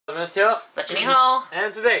Thomas here.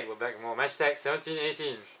 And today we're back with more Attax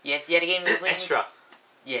 17-18. Yes, yet again we'll be Extra.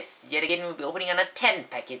 Yes, yet again we'll be opening on a 10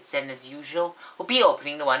 packets, and as usual, we'll be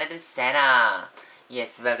opening the one at the center.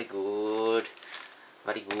 Yes, very good.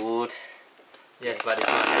 Very good. Yes, but it's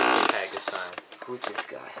not heavy pack this time. Who's this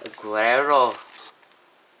guy? Aguero.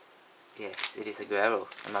 Yes, it is Aguero.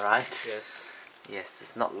 Am I right? Yes. Yes,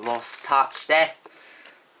 it's not lost touch there.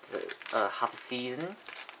 It's half a season.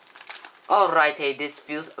 Alright, hey, this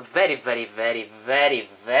feels very thick,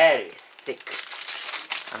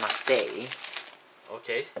 I must say.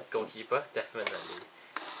 Okay, goalkeeper, definitely.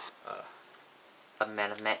 A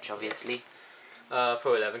man of match, obviously. Yes.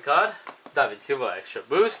 Pro 11 card. David Silva, extra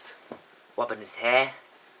boost. What in his hair?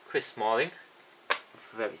 Chris Smalling.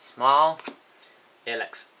 Very small.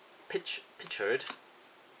 Alex Pitchard.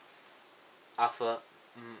 Arthur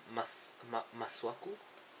Masuaku.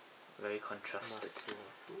 Very contrasted.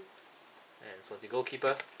 And Swansea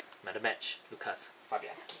goalkeeper, man of match, Lucas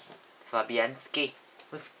Fabianski.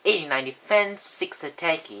 With 89 defense, 6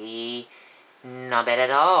 attacking. Not bad at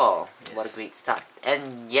all. Yes. What a great start.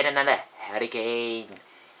 And yet another Hurricane.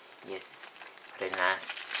 Yes, very nice.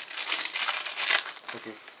 Who's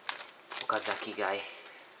this Okazaki guy?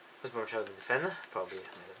 Who's more the defender? Probably a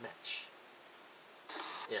man of match.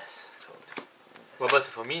 Yes, code. Roberto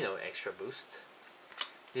Firmino, extra boost.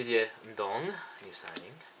 Didier Ndong, new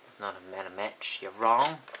signing. It's not a man of match, you're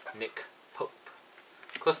wrong. Nick Pope.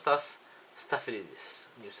 Kostas Staphylidis,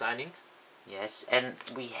 new signing. Yes, and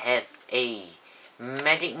we have a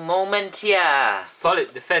magic moment here.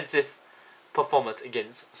 Solid defensive performance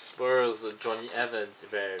against Spurs. Johnny Evans,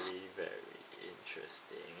 very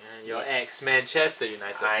interesting. Your ex-Manchester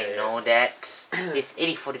United I player. know that. It's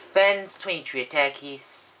 84 defense, 23 attack.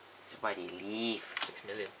 Why did he leave? 6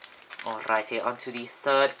 million. Alright, here onto the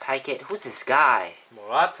third packet. Who's this guy?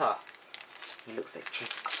 Morata. He looks like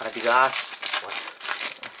Chase Fabregas. What?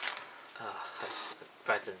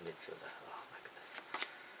 Brighton midfielder. Oh my goodness.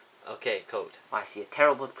 Okay, code. I see a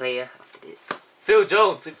terrible player after this. Phil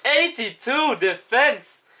Jones with 82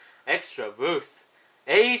 defense. Extra boost.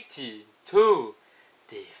 82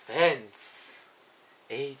 defense.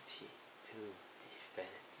 82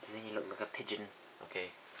 defense. Doesn't he look like a pigeon? Okay.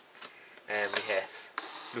 And we have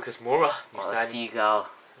Lucas Moura. Or a seagull.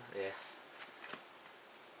 Yes.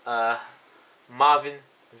 Marvin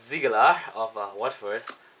Ziegler of Watford.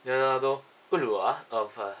 Leonardo Ulua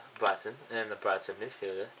of Brighton. And the Brighton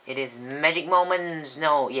midfielder. It is magic moments.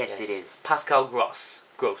 No, yes, it is. Pascal Gross.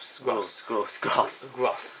 Gross.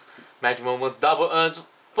 Magic moments double earned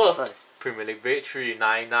first Premier League victory.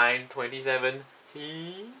 9-9-2017.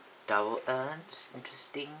 Double earns.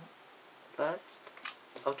 Interesting. First.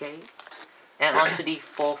 Okay. And on to the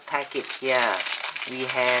fourth packet here. We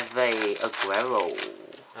have a Aguero.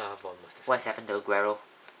 What's happened to Aguero?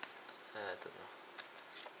 I don't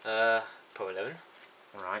know. Pro 11.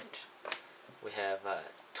 Right. We have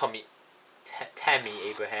Tammy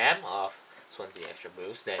Abraham of Swansea extra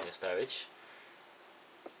boost. Daniel Sturridge.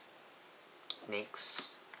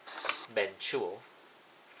 Next. Ben Chilwell.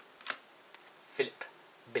 Philip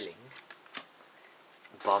Billing.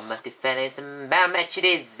 Bournemouth defenders and man match it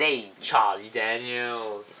is a Charlie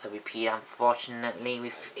Daniels. A repeat, unfortunately,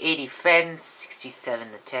 with 80 defense,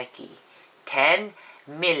 67 attacking. $10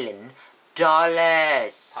 million.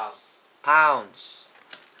 Pounds.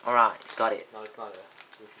 Alright, got it. No, it's not a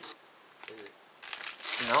rupee. Is it?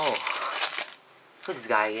 No. Who's this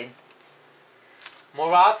guy again?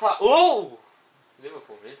 Morata. Oh!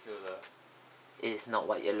 Liverpool midfielder. It is not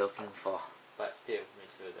what you're looking for. But still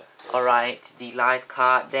midfielder. Alright, the live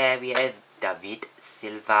card there we have David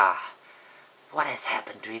Silva. What has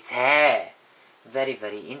happened to his hair? Very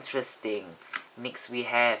interesting. Next we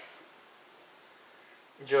have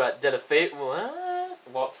Gerard Delafay. What?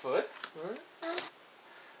 Watford.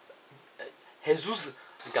 Jesus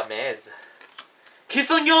Gomez.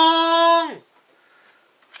 Kisonyong!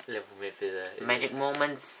 Liverpool midfielder. magic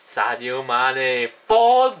moments. Sadio Mane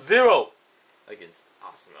 4-0 against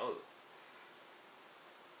Arsenal.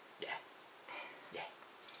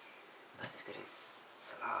 Not as good as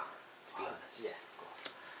Salah, to be honest. Yes, of course.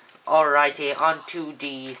 Alrighty, on to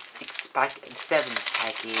the 6-pack and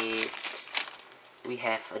 7-packet. We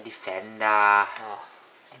have a defender. Oh,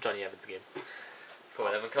 Johnny Evans again. Pro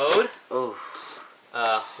 11 code. Oh.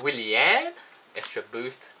 Willian, extra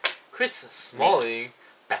boost. Chris Smalling,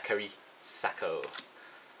 Bakary Sacco.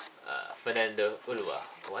 Fernando Ulua.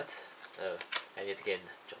 What? And yet again,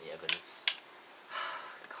 Johnny Evans.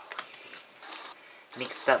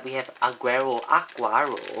 Next up we have Aguero.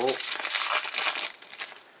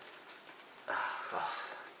 Oh,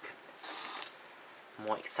 goodness.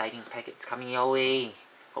 More exciting packets coming your way.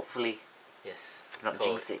 Hopefully. Yes. Not Code.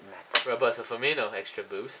 jinx it, man. Roberto Firmino, extra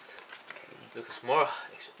boost. Okay. Lucas Moura,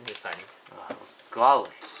 new signing. Oh, golly.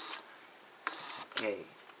 Okay.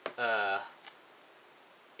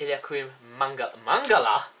 Iliaquim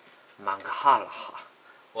Mangala. Mangala.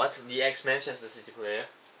 What? The ex-Manchester City player.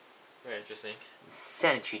 Very interesting.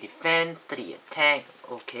 73 defense, 3 attack.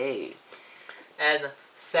 Okay. And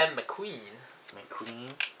Sam McQueen.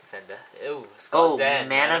 McQueen. Defender. Oh, Scott Dan.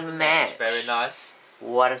 Man of the match. Very nice.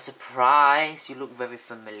 What a surprise. You look very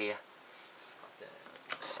familiar. Scott Dan.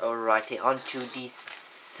 Alrighty, on to the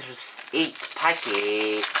 8th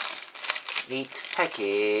package. 8th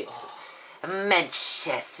package. Oh. A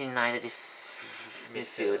Manchester United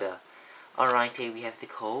midfielder. Alrighty, we have the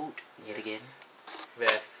code yet again. We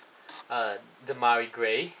have Damari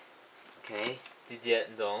Gray. Okay. Didier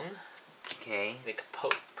Ndong. Okay. Nick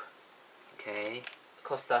Pope. Okay.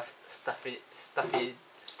 Kostas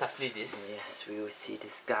Stafylidis. Yes, we will see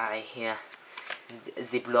this guy here.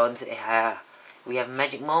 The blonde hair. We have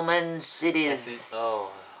magic moments. It is.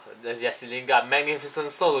 Oh, Jesse Lingard, magnificent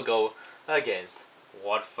solo goal against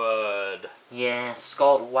Watford. Yeah,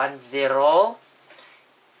 scored 1-0.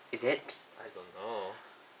 Is it? I don't know.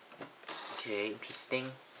 Okay,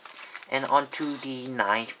 interesting. And on to the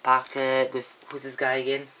 9th packet with, who's this guy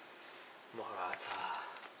again?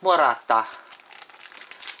 Morata.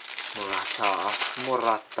 That's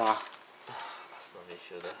not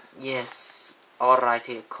midfielder. Yes.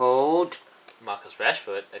 Alrighty, code. Marcus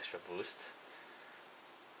Rashford, extra boost.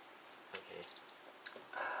 Okay.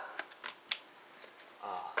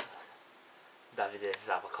 Davide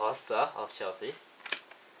Zappacosta of Chelsea.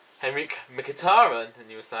 Henrik Mkhitaryan, the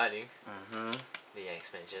new signing. The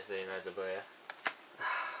ex-Manchester United player.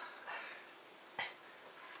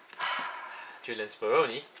 Julian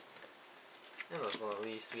Speroni. And last but not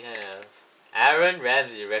least, we have Aaron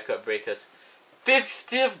Ramsey, record breakers.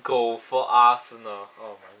 50th goal for Arsenal.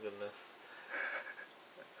 Oh my goodness.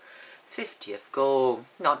 50th goal.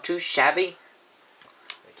 Not too shabby.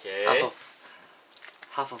 Okay.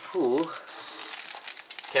 Half of who?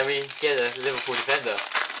 Can we get a Liverpool defender?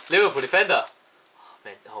 Liverpool defender! Oh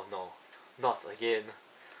man, oh no. Not again.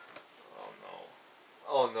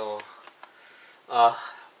 Oh no.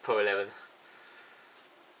 Pro 11.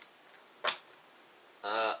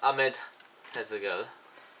 Ahmed Hezegal.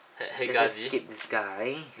 Let's Hegazi. skip this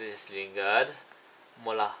guy. This is Lingard.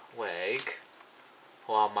 Mola Weg.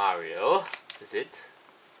 Juan Mario. Is it?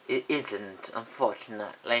 It isn't,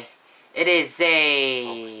 unfortunately. It is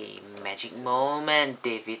a magic moment.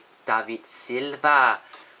 David Silva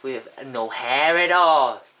with no hair at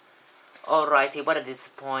all. Alrighty, what a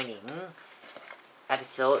disappointing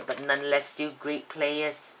episode, but nonetheless still great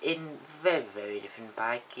players in very different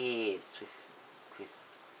packets with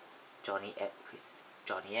Johnny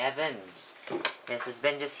Evans. Yes, it's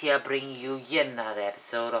Ben just here bringing you yet another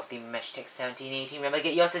episode of the Meshtech 1718. Remember to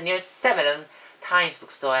get yours in your 7 Times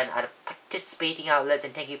bookstore and other participating outlets,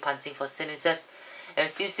 and thank you Pansing for sending us. And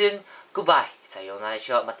see you soon. Goodbye. Sayonara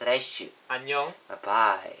short mataraishu. Annyeong. Bye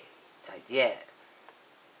bye. 再见.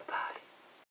 Bye bye.